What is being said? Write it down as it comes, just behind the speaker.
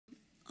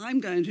I'm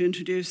going to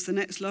introduce the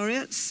next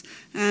laureates,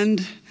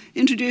 and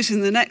introducing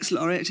the next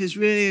laureate is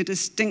really a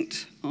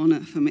distinct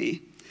honor for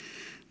me.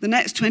 The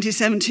next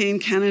 2017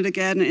 Canada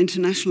Gairdner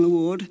International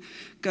Award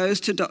goes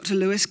to Dr.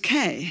 Lewis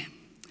Kay.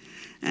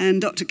 And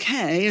Dr.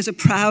 Kay is a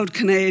proud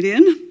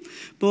Canadian,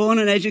 born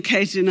and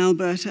educated in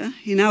Alberta.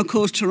 He now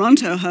calls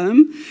Toronto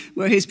home,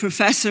 where he's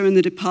professor in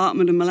the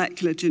Department of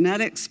Molecular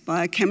Genetics,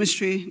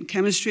 Biochemistry and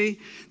Chemistry,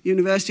 the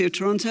University of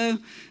Toronto,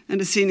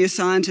 and a senior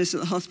scientist at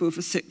the Hospital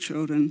for Sick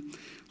Children.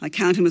 I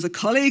count him as a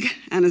colleague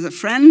and as a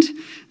friend,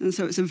 and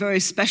so it's a very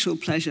special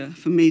pleasure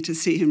for me to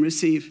see him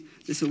receive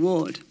this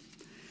award.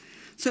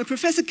 So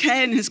Professor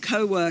Kay and his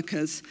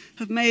co-workers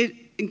have made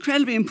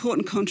incredibly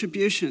important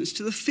contributions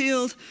to the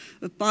field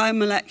of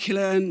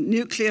biomolecular and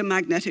nuclear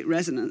magnetic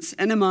resonance,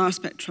 NMR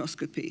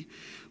spectroscopy,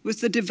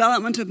 with the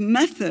development of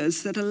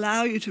methods that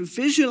allow you to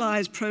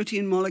visualize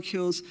protein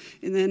molecules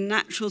in their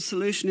natural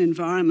solution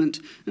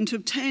environment and to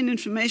obtain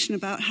information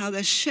about how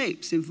their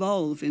shapes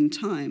evolve in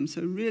time.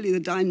 So really the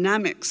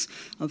dynamics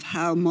of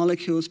how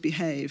molecules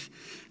behave.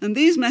 And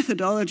these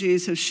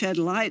methodologies have shed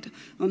light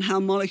on how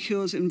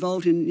molecules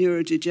involved in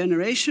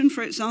neurodegeneration,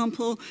 for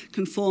example,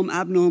 can form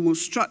abnormal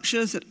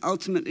structures that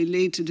ultimately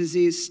lead to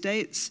disease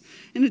states.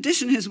 In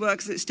addition, his work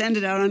has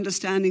extended our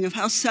understanding of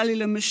how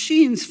cellular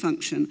machines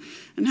function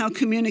and how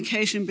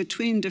communication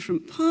between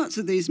different parts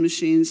of these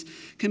machines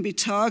can be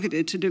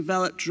targeted to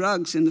develop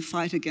drugs in the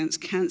fight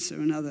against cancer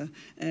and other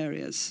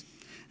areas.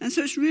 And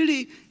so it's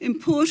really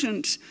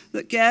important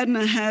that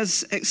Gairdner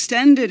has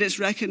extended its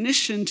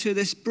recognition to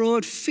this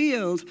broad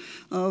field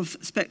of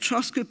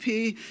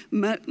spectroscopy,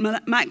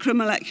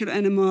 macromolecular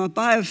NMR,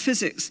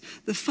 biophysics,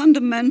 the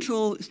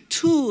fundamental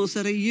tools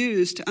that are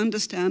used to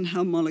understand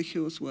how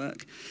molecules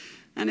work.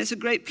 And it's a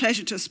great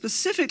pleasure to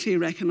specifically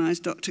recognize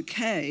Dr.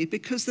 Kay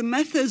because the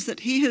methods that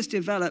he has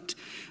developed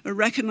are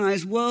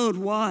recognized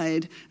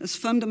worldwide as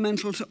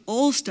fundamental to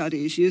all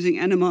studies using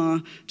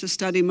NMR to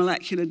study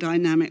molecular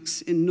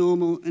dynamics in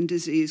normal and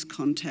disease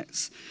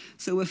contexts.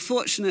 So we're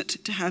fortunate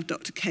to have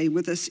Dr. Kay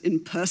with us in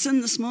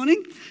person this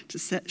morning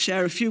to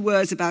share a few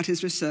words about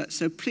his research.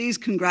 So please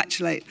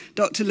congratulate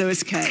Dr.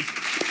 Lewis Kay.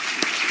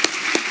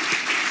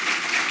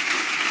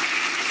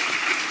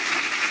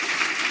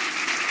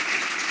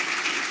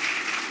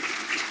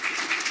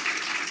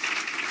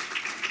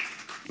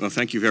 Well,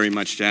 thank you very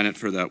much, Janet,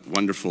 for that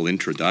wonderful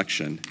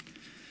introduction.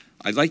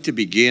 I'd like to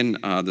begin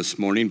this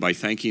morning by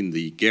thanking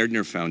the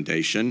Gairdner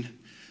Foundation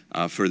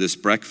for this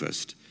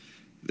breakfast.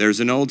 There's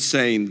an old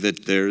saying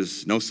that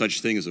there's no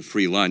such thing as a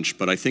free lunch,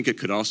 but I think it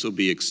could also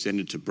be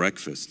extended to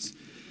breakfasts.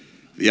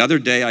 The other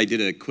day, I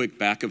did a quick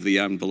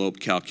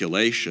back-of-the-envelope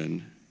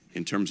calculation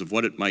in terms of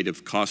what it might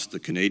have cost the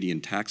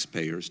Canadian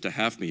taxpayers to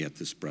have me at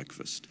this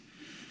breakfast.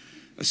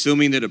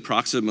 Assuming that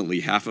approximately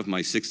half of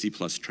my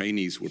 60-plus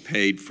trainees were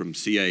paid from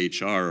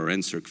CIHR or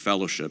NSERC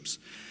fellowships,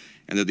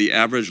 and that the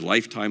average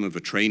lifetime of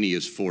a trainee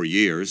is 4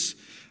 years,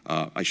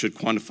 I should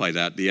quantify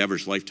that, the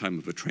average lifetime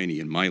of a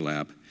trainee in my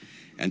lab,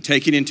 and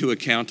taking into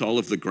account all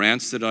of the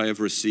grants that I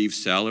have received,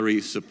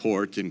 salary,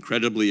 support,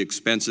 incredibly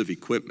expensive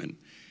equipment,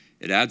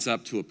 it adds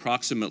up to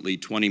approximately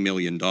 $20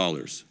 million.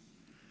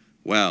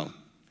 Well,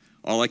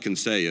 all I can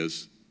say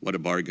is, what a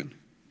bargain.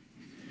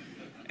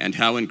 And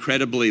how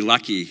incredibly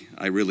lucky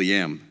I really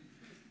am.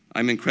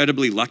 I'm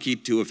incredibly lucky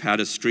to have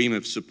had a stream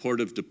of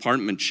supportive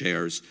department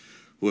chairs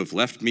who have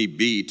left me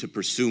be to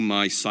pursue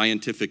my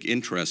scientific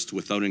interests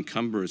without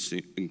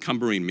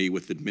encumbering me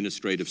with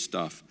administrative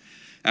stuff.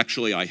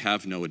 Actually, I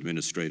have no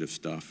administrative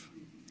stuff.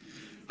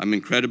 I'm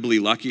incredibly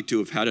lucky to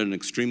have had an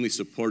extremely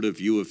supportive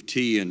U of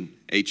T and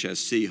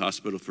HSC,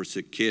 Hospital for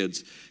Sick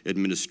Kids,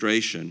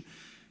 administration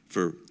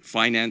for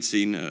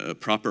financing a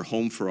proper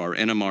home for our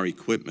NMR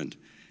equipment,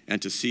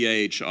 and to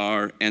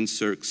CIHR,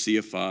 NSERC,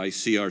 CFI,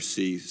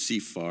 CRC,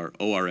 CFAR,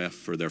 ORF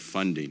for their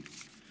funding.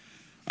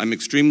 I'm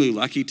extremely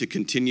lucky to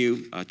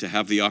continue to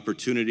have the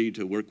opportunity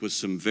to work with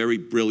some very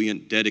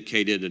brilliant,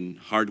 dedicated, and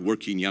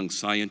hardworking young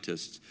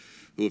scientists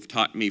who have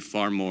taught me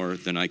far more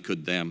than I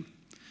could them.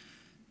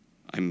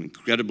 I'm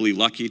incredibly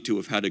lucky to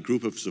have had a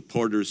group of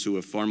supporters who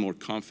have far more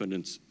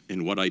confidence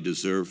in what I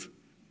deserve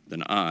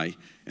than I,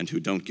 and who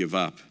don't give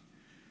up.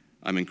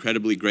 I'm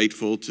incredibly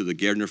grateful to the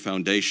Gairdner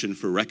Foundation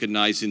for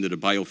recognizing that a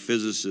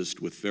biophysicist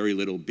with very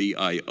little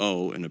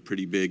BIO and a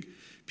pretty big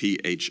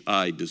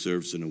PHI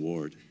deserves an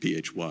award,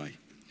 PHY.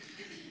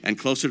 And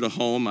closer to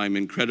home, I'm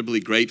incredibly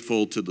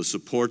grateful to the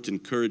support,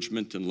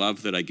 encouragement, and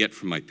love that I get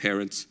from my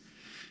parents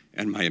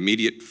and my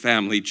immediate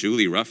family,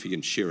 Julie, Ruffy,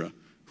 and Shira,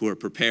 who are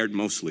prepared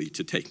mostly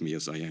to take me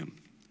as I am.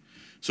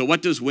 So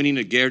what does winning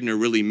a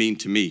Gairdner really mean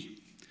to me?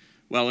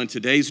 Well, in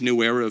today's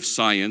new era of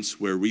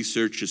science, where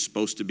research is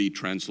supposed to be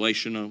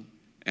translational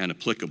and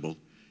applicable,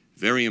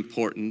 very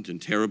important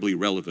and terribly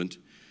relevant,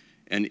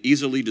 and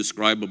easily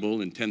describable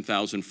in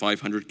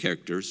 10,500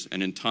 characters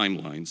and in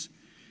timelines,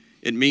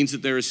 it means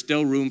that there is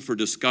still room for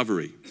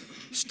discovery,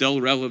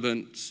 still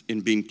relevance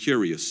in being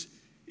curious,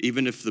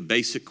 even if the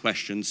basic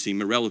questions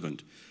seem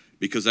irrelevant,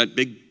 because that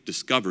big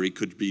discovery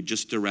could be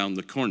just around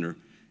the corner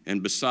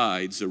And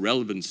besides,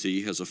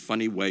 irrelevancy has a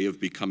funny way of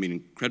becoming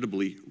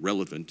incredibly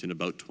relevant in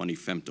about 20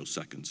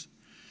 femtoseconds.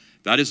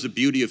 That is the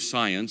beauty of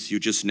science, you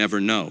just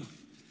never know.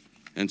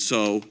 And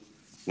so,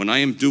 when I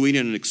am doing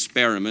an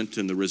experiment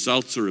and the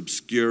results are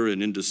obscure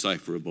and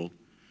indecipherable,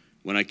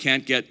 when I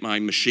can't get my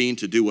machine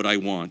to do what I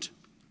want,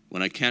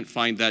 when I can't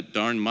find that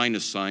darn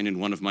minus sign in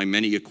one of my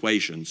many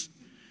equations,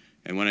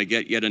 and when I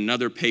get yet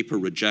another paper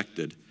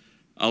rejected,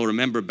 I'll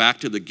remember back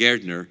to the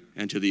Gairdner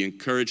and to the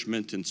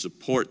encouragement and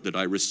support that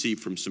I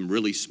received from some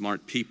really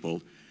smart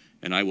people,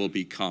 and I will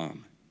be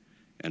calm.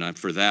 And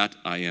for that,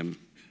 I am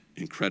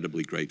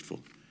incredibly grateful.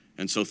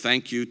 And so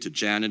thank you to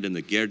Janet and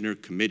the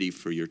Gairdner Committee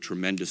for your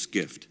tremendous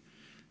gift.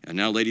 And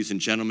now, ladies and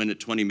gentlemen, at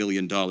 $20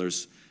 million,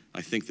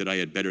 I think that I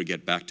had better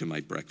get back to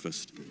my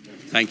breakfast.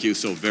 Thank you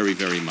so very,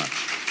 very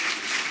much.